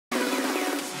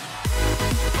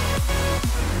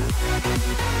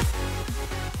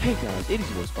Hey guys, it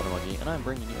is your Spider Monkey, and I'm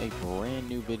bringing you a brand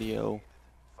new video.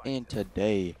 And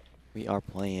today we are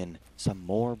playing some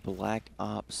more Black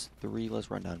Ops 3.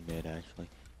 Let's run down mid actually.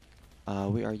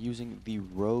 We are using the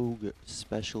Rogue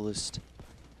Specialist.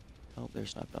 Oh, they're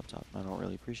snapped up top. I don't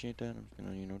really appreciate that. I'm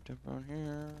just gonna, dip on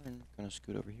here and gonna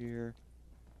scoot over here.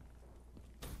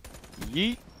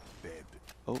 Yeet.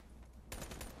 Oh,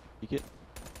 peek it.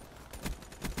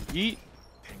 Yeet.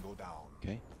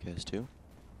 Okay, that's two.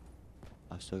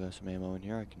 I still got some ammo in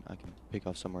here. I can pick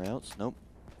off somewhere else. Nope.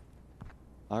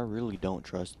 I really don't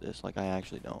trust this. Like, I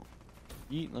actually don't.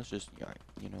 Yeet, let's just... Alright,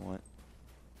 you know what?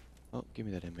 Oh, give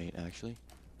me that inmate, actually.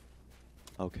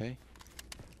 Okay.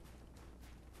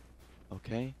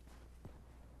 Okay.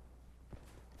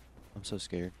 I'm so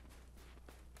scared.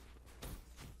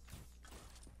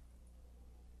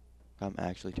 I'm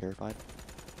actually terrified.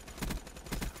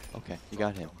 Okay, you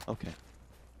got him. Okay.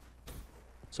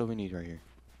 That's what we need right here.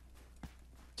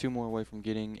 Two more away from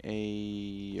getting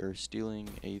or stealing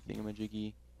a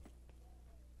thingamajiggy.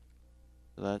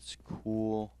 So that's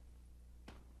cool.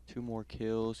 Two more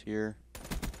kills here.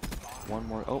 One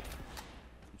more. Oh,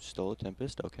 stole a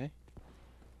Tempest. Okay.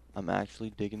 I'm actually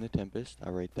digging the Tempest. I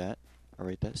rate that. I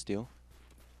rate that steal.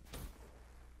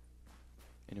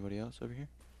 Anybody else over here?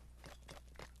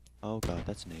 Oh god,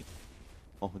 that's Nate.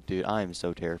 Oh dude, I am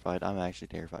so terrified. I'm actually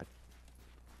terrified.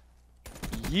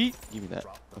 Yeet! Give me that.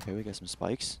 Okay, we got some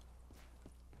spikes.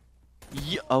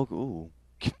 Yeah. Oh, ooh.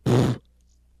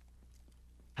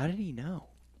 How did he know?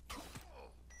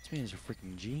 This man is a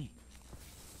freaking G.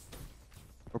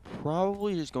 We're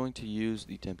probably just going to use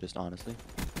the Tempest, honestly.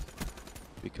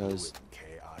 Because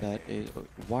that is...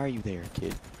 Why are you there,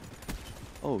 kid?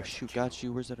 Oh, shoot, got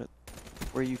you. Where's that?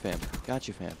 Where are you, fam? Got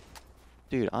you, fam.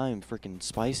 Dude, I'm freaking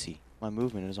spicy. My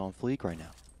movement is on fleek right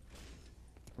now.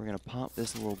 We're going to pop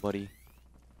this little buddy.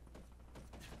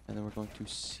 And then we're going to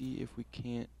see if we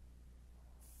can't...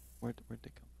 Where'd they go?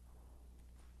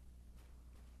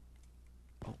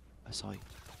 Oh, I saw you.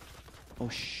 Oh,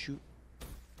 shoot.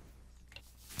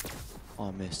 Oh,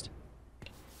 I missed.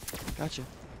 Gotcha.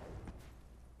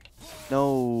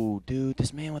 No, dude,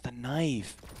 this man with a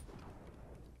knife.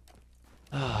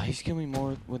 Ah, he's killing me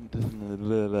more with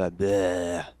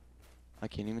the... I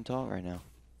can't even talk right now.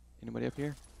 Anybody up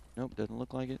here? Nope, doesn't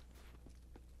look like it.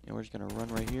 And we're just gonna run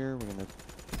right here. We're gonna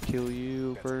kill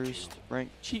you first. Rank,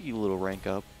 cheeky little rank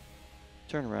up.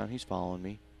 Turn around, he's following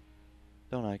me.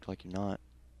 Don't act like you're not.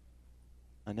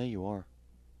 I know you are.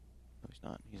 No, he's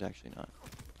not. He's actually not.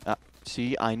 Ah,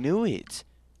 see, I knew it.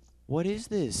 What is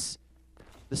this?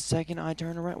 The second I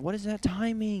turn around, what is that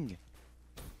timing?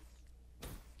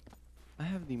 I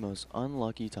have the most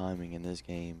unlucky timing in this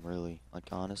game, really. Like,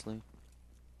 honestly.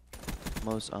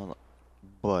 Most unlucky.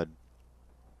 Bud.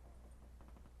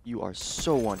 You are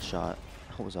so one shot.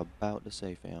 I was about to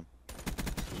say, fam.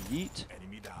 Yeet.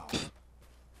 Enemy down.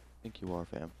 Think you are,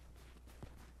 fam.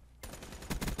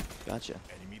 Gotcha.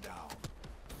 Enemy down.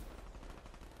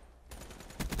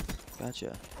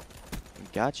 Gotcha.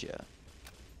 Gotcha.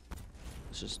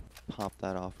 Let's just pop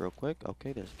that off real quick.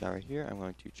 Okay, there's a guy right here. I'm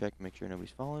going to check, make sure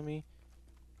nobody's following me.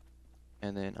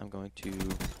 And then I'm going to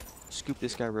scoop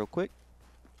this guy real quick.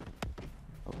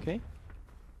 Okay.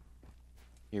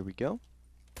 Here we go.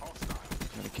 I'm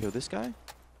going to kill this guy.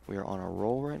 We are on a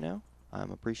roll right now.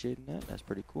 I'm appreciating that. That's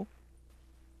pretty cool.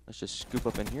 Let's just scoop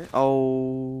up in here.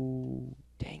 Oh,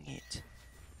 dang it.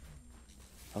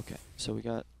 Okay, so we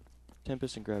got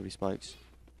Tempest and Gravity Spikes.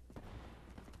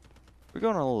 We're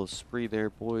going on a little spree there,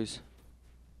 boys.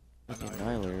 Okay,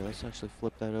 Annihilator. Let's actually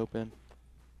flip that open.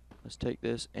 Let's take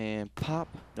this and pop.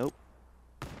 Nope.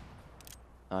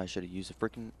 I should have used a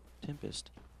freaking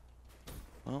Tempest.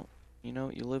 Well, you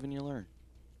know, you live and you learn.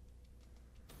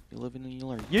 You live and you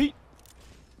learn. Yeet!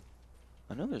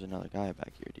 I know there's another guy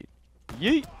back here, dude.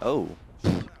 Yeet! Oh.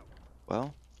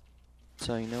 Well, that's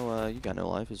how you know you got no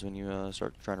life is when you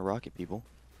start trying to rocket people.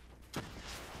 I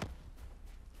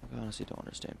honestly don't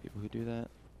understand people who do that.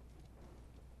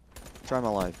 Try my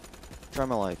life. Try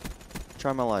my life.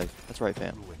 Try my life. That's right,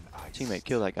 fam. Teammate,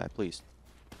 kill that guy, please.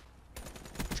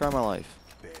 Try my life.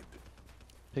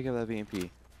 Pick up that VMP.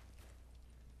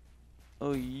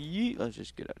 Oh, yeet. Let's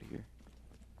just get out of here.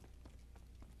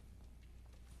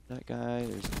 That guy.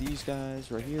 There's these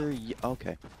guys right here. Yeah,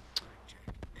 okay.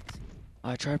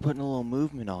 I tried putting a little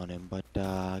movement on him, but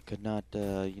could not,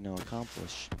 you know,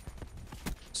 accomplish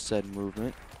said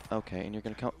movement. Okay, and you're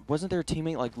gonna come. Wasn't there a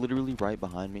teammate like literally right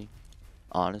behind me?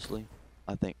 Honestly,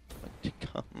 I think.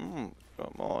 Come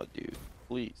on, dude,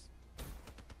 please.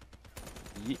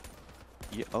 Yeah.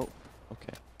 Oh,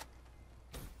 okay.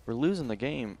 We're losing the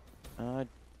game. I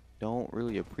don't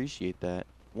really appreciate that.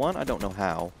 One, I don't know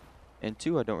how, and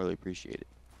two, I don't really appreciate it.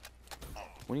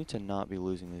 We need to not be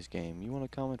losing this game. You want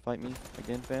to come and fight me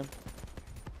again, fam?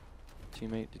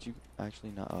 Teammate, did you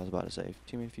actually not? I was about to say,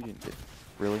 teammate, if you didn't get...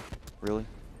 Really? Really?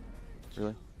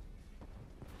 Really?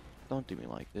 Don't do me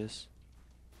like this.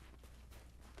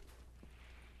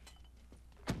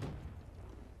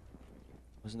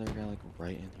 Wasn't there a guy like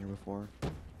right in here before?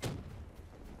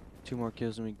 2 more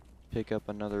kills and we pick up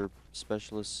another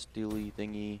specialist steely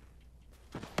thingy.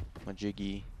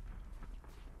 Majiggy.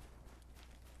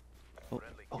 Oh,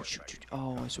 oh shoot, shoot.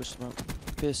 Oh, I switched them out.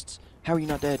 Fists. How are you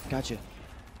not dead? Gotcha.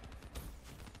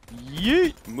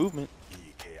 Yeet! Movement.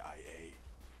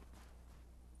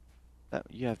 That,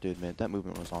 you have to admit, that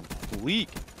movement was on fleek.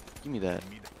 Give me that.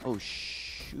 Oh,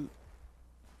 shoot.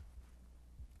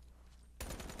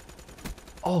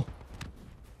 Oh!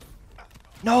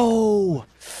 No!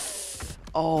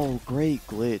 Oh, great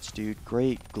glitch, dude.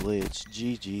 Great glitch.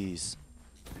 GG's.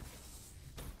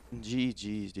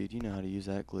 GG's, dude. You know how to use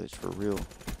that glitch for real.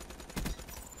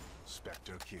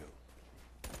 Spectre kill.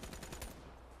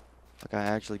 Like, I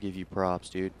actually give you props,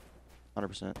 dude.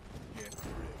 100%.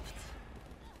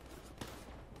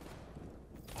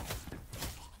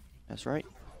 That's right.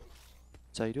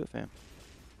 That's how you do it, fam.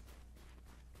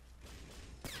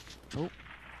 Oh.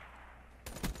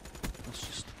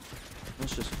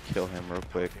 Let's just kill him real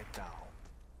quick.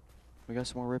 We got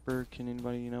some more Ripper. Can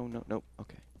anybody, you know? No, nope.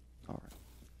 Okay. Alright.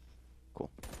 Cool.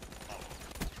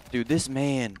 Dude, this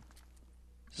man.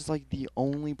 This is like the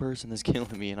only person that's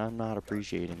killing me, and I'm not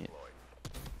appreciating it.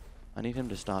 I need him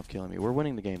to stop killing me. We're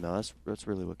winning the game, though. That's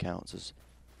really what counts. Is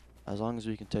as long as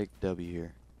we can take the W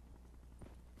here.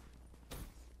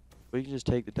 We can just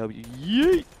take the W.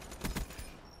 Yeet!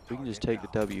 We can just take the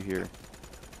W here.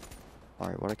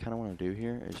 Alright, what I kind of want to do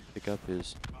here is pick up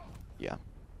his... Yeah.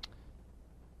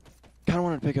 Kind of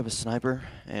wanted to pick up a sniper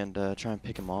and try and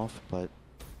pick him off, but...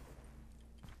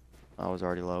 I was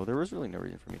already low. There was really no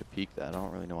reason for me to peek that. I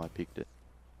don't really know why I peeked it.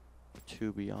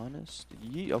 To be honest.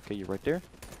 Yeet! Okay, you're right there.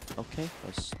 Okay,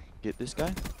 let's get this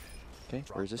guy. Okay,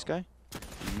 where's this guy?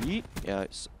 Yeet! Yeah,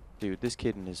 dude, this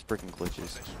kid and his freaking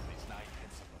glitches.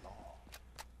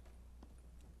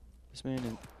 This man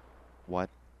in... What?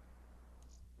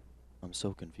 I'm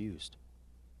so confused.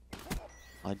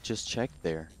 I just checked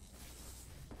there.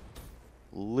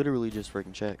 Literally just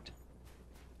freaking checked.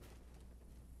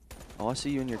 Oh, I see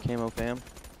you in your camo, fam.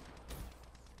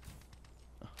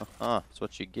 Haha, that's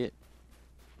what you get.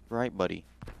 Right, buddy.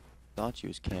 Thought you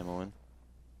was camoing.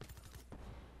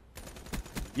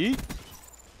 Yeet!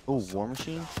 Oh, War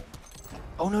Machine?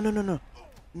 Oh, no, no, no, no.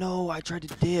 No, I tried to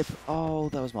dip. Oh,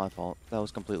 that was my fault. That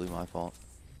was completely my fault.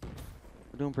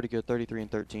 We're doing pretty good. 33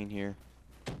 and 13 here.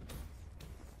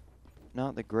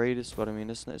 Not the greatest, but I mean,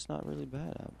 it's not really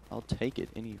bad. I'll take it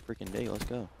any freaking day. Let's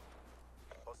go.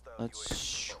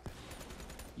 Let's...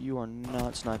 You are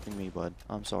not sniping me, bud.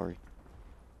 I'm sorry.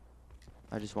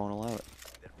 I just won't allow it.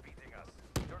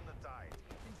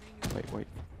 Wait, wait.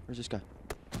 Where's this guy?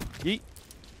 Yeet!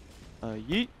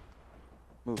 Yeet!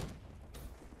 Move.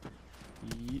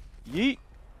 Yeet! Yeet!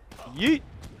 Yeet!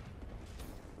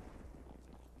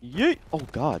 Yeet! Oh,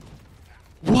 God.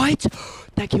 What?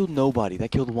 That killed nobody. That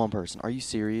killed one person. Are you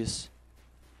serious?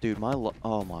 Dude,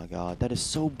 oh, my God. That is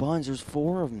so buns. There's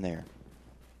 4 of them there.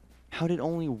 How did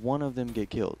only one of them get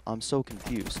killed? I'm so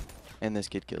confused. And this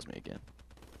kid kills me again.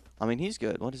 I mean, he's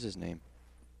good. What is his name?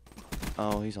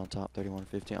 Oh, he's on top,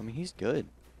 31-15. I mean, he's good.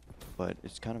 But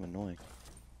it's kind of annoying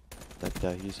that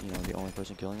he's, you know, the only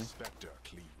person killing me.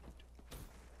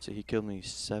 So he killed me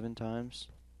 7 times.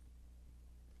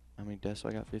 How many deaths? So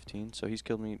I got 15. So he's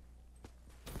killed me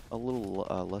a little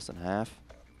less than half.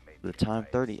 The time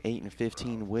 38 and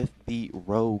 15 with the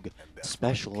Rogue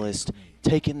specialist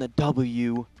taking the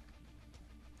W.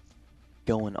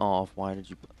 Going off. Why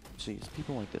did you? See, it's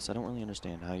people like this. I don't really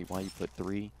understand why you put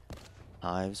 3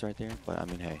 hives right there. But I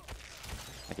mean, hey,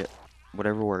 I get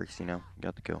whatever works. You know,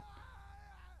 got the kill.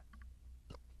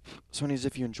 So, anyways,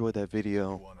 if you enjoyed that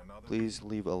video, please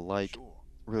leave a like.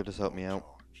 Really does help me out.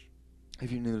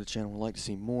 If you're new to the channel and would like to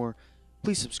see more,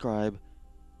 please subscribe.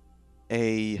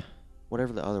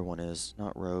 Whatever the other one is,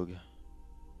 not Rogue.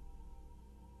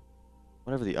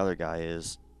 Whatever the other guy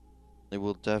is, they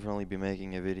will definitely be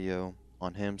making a video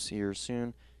on him here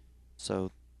soon.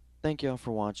 So, thank y'all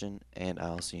for watching, and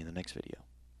I'll see you in the next video.